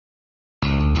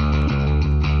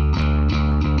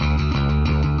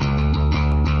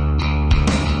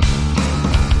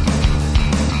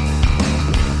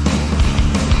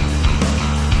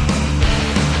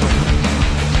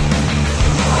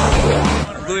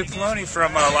Joey Poloni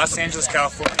from Los Angeles,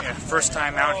 California. First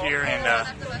time out here and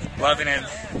loving it.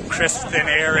 Crisp, thin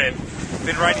air, and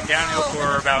been riding downhill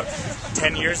for about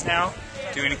 10 years now,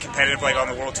 doing it competitive like on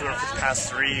the World Tour for the past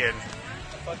 3, and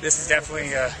this is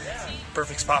definitely a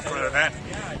perfect spot for an event.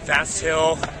 Fast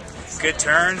hill, good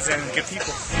turns, and good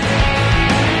people.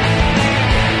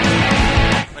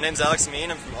 My name's Alex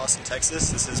Amin. I'm from Austin, Texas.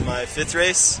 This is my 5th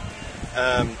race.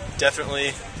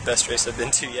 Definitely the best race I've been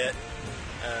to yet.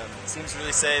 Seems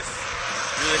really safe,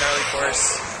 really gnarly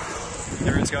course.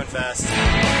 Everyone's going fast.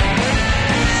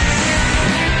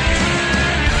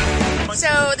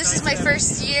 So this is my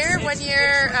first year, 1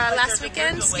 year last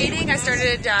weekend skating. I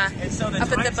started up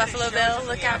at the Buffalo Bill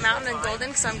Lookout Mountain in Golden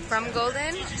because I'm from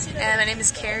Golden. And my name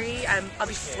is Carrie. I'll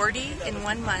be 40 in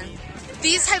 1 month.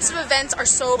 These types of events are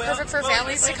so perfect for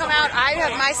families to come out. I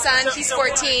have my son, he's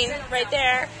 14, right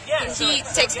there, and he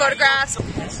takes photographs.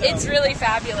 It's really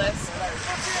fabulous.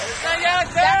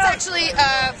 That's actually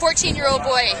a 14-year-old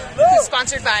boy who's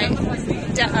sponsored by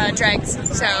Dregs,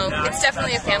 so it's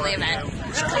definitely a family event.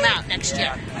 You should come out next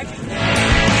year.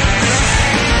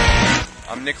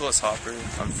 I'm Nicholas Hopper.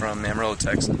 I'm from Amarillo,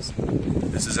 Texas.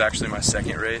 This is actually my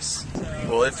 2nd race.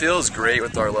 Well, it feels great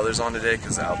with our leathers on today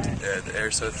because the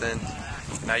air's so thin.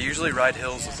 And I usually ride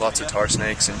hills with lots of tar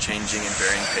snakes and changing and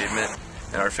varying pavement.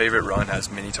 And our favorite run has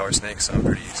many tar snakes, so I'm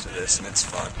pretty used to this, and it's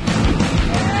fun.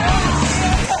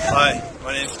 Hi,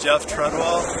 my name's Jeff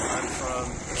Treadwell. I'm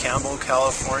from Campbell,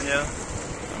 California.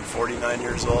 I'm 49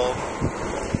 years old,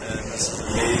 and this is an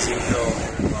amazing hill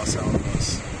here in Los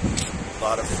Alamos. A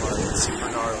lot of fun, super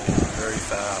gnarly, very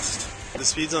fast. The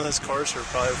speeds on this course are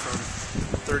probably from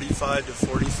 35 to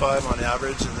 45 on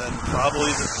average, and then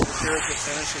probably here at the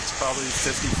finish it's probably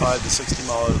 55 to 60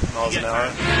 miles an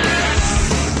hour.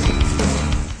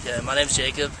 Yeah, my name's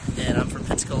Jacob, and I'm from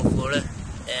Pensacola, Florida,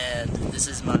 and this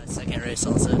is my 2nd race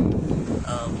also.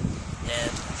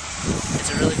 And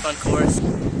it's a really fun course,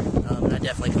 and I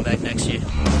definitely come back next year.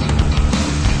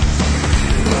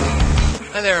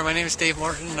 Hi there, my name is Dave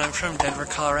Morton and I'm from Denver,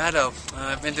 Colorado.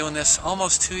 I've been doing this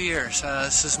almost 2 years.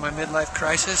 This is my midlife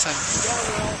crisis. I'm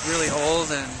really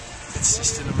old and it's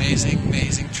just an amazing,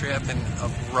 amazing trip and a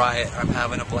riot. I'm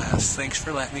having a blast. Thanks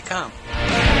for letting me come.